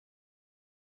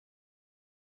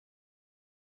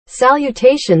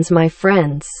Salutations, my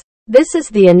friends. This is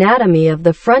the anatomy of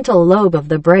the frontal lobe of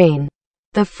the brain.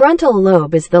 The frontal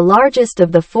lobe is the largest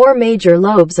of the four major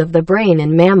lobes of the brain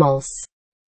in mammals,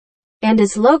 and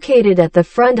is located at the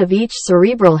front of each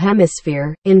cerebral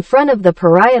hemisphere, in front of the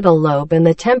parietal lobe and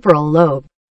the temporal lobe.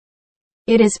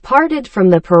 It is parted from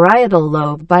the parietal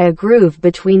lobe by a groove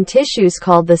between tissues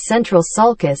called the central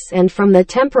sulcus and from the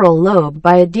temporal lobe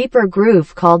by a deeper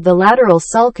groove called the lateral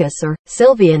sulcus or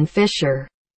Sylvian fissure.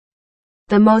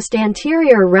 The most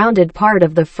anterior rounded part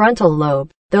of the frontal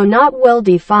lobe, though not well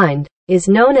defined, is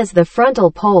known as the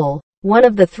frontal pole, one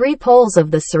of the three poles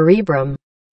of the cerebrum.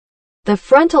 The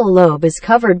frontal lobe is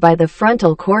covered by the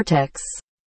frontal cortex.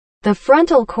 The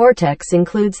frontal cortex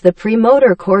includes the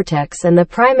premotor cortex and the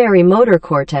primary motor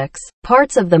cortex,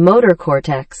 parts of the motor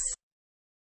cortex.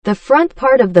 The front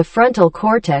part of the frontal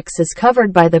cortex is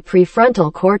covered by the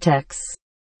prefrontal cortex.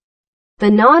 The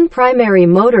nonprimary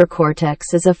motor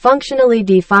cortex is a functionally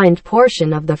defined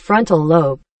portion of the frontal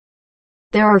lobe.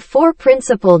 There are four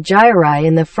principal gyri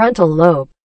in the frontal lobe.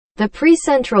 The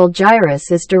precentral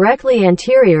gyrus is directly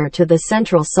anterior to the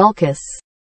central sulcus,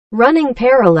 running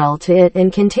parallel to it,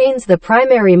 and contains the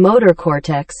primary motor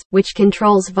cortex, which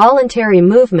controls voluntary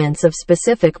movements of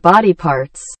specific body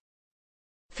parts.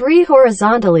 Three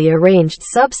horizontally arranged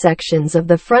subsections of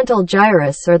the frontal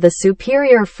gyrus are the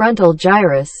superior frontal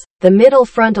gyrus, the middle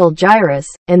frontal gyrus,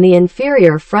 and the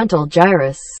inferior frontal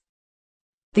gyrus.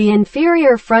 The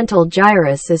inferior frontal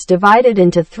gyrus is divided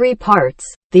into three parts: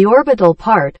 the orbital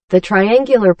part, the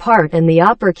triangular part, and the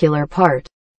opercular part.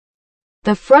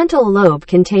 The frontal lobe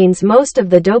contains most of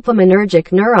the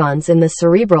dopaminergic neurons in the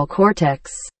cerebral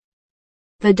cortex.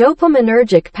 The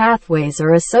dopaminergic pathways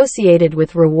are associated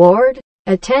with reward,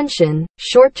 attention,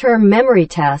 short-term memory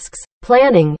tasks,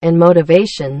 planning, and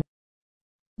motivation.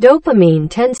 Dopamine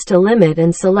tends to limit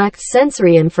and select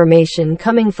sensory information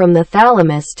coming from the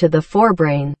thalamus to the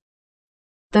forebrain.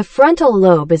 The frontal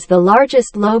lobe is the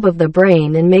largest lobe of the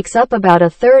brain and makes up about a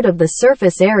third of the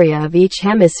surface area of each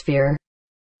hemisphere.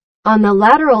 On the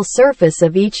lateral surface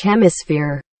of each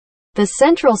hemisphere, the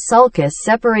central sulcus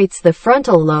separates the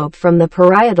frontal lobe from the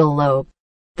parietal lobe.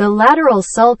 The lateral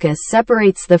sulcus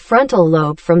separates the frontal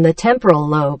lobe from the temporal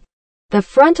lobe. The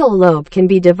frontal lobe can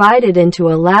be divided into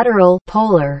a lateral,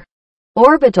 polar,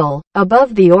 orbital,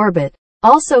 above the orbit,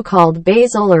 also called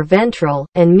basal or ventral,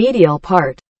 and medial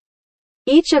part.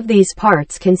 Each of these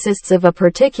parts consists of a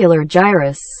particular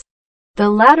gyrus. The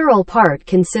lateral part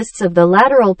consists of the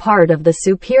lateral part of the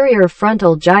superior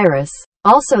frontal gyrus,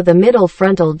 also the middle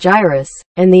frontal gyrus,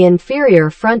 and the inferior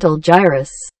frontal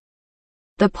gyrus.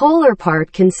 The polar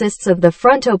part consists of the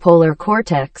frontopolar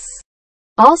cortex,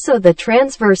 also the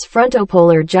transverse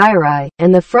frontopolar gyri,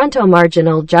 and the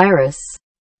frontomarginal gyrus.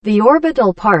 The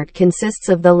orbital part consists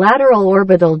of the lateral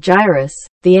orbital gyrus,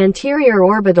 the anterior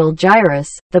orbital gyrus,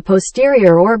 the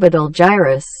posterior orbital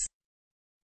gyrus,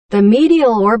 the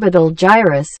medial orbital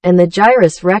gyrus, and the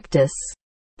gyrus rectus.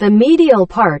 The medial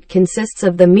part consists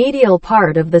of the medial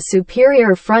part of the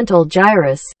superior frontal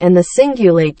gyrus, and the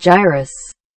cingulate gyrus.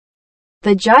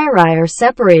 The gyri are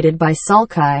separated by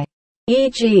sulci,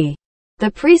 e.g., the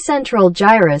precentral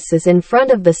gyrus is in front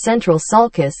of the central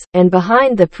sulcus, and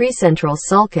behind the precentral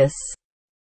sulcus.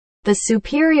 The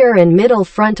superior and middle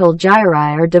frontal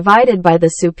gyri are divided by the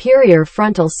superior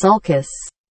frontal sulcus.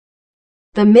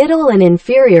 The middle and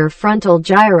inferior frontal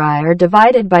gyri are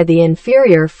divided by the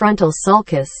inferior frontal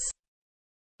sulcus.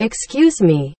 Excuse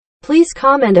me, please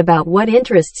comment about what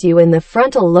interests you in the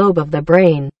frontal lobe of the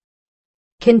brain.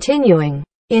 Continuing.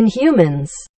 In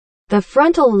humans, the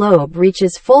frontal lobe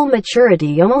reaches full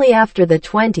maturity only after the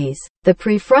 20s. The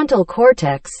prefrontal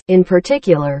cortex, in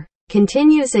particular,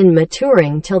 continues in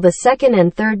maturing till the second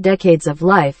and third decades of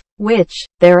life, which,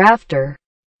 thereafter,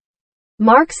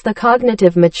 marks the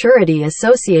cognitive maturity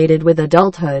associated with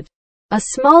adulthood. A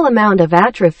small amount of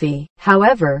atrophy,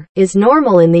 however, is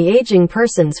normal in the aging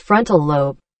person's frontal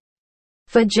lobe.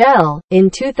 Fagel, in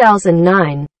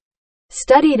 2009,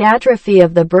 studied atrophy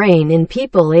of the brain in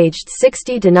people aged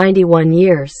 60 to 91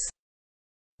 years.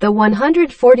 The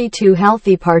 142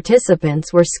 healthy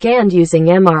participants were scanned using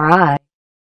MRI.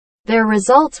 Their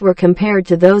results were compared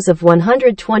to those of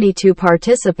 122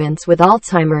 participants with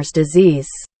Alzheimer's disease.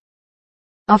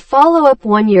 A follow-up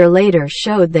 1 year later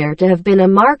showed there to have been a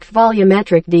marked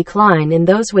volumetric decline in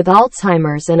those with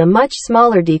Alzheimer's and a much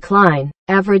smaller decline,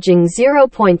 averaging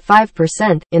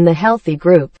 0.5%, in the healthy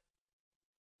group.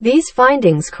 These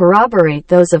findings corroborate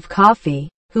those of Coffey,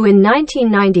 who in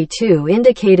 1992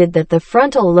 indicated that the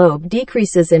frontal lobe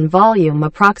decreases in volume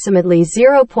approximately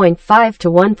 0.5 to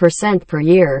 1% per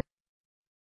year.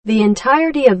 The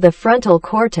entirety of the frontal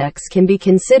cortex can be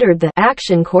considered the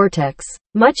action cortex,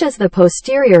 much as the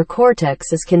posterior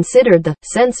cortex is considered the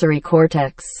sensory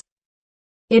cortex.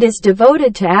 It is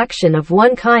devoted to action of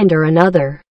one kind or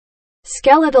another.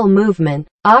 Skeletal movement,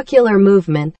 ocular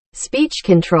movement, speech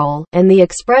control, and the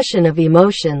expression of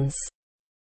emotions.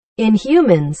 In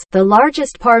humans, the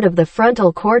largest part of the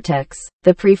frontal cortex,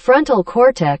 the prefrontal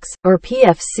cortex, or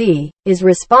PFC, is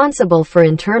responsible for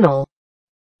internal,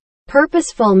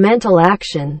 purposeful mental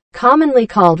action, commonly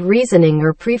called reasoning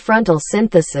or prefrontal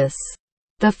synthesis.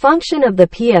 The function of the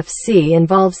PFC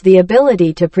involves the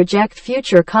ability to project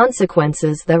future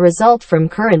consequences that result from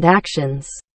current actions.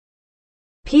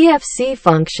 PFC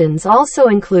functions also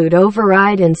include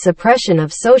override and suppression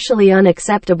of socially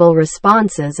unacceptable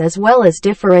responses as well as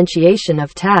differentiation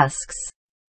of tasks.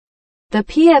 The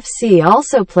PFC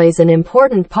also plays an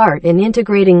important part in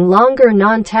integrating longer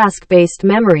non-task-based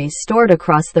memories stored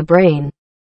across the brain.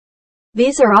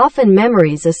 These are often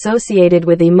memories associated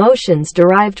with emotions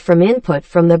derived from input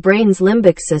from the brain's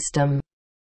limbic system.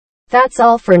 That's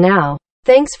all for now.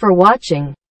 Thanks for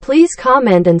watching. Please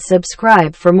comment and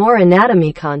subscribe for more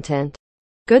anatomy content.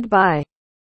 Goodbye.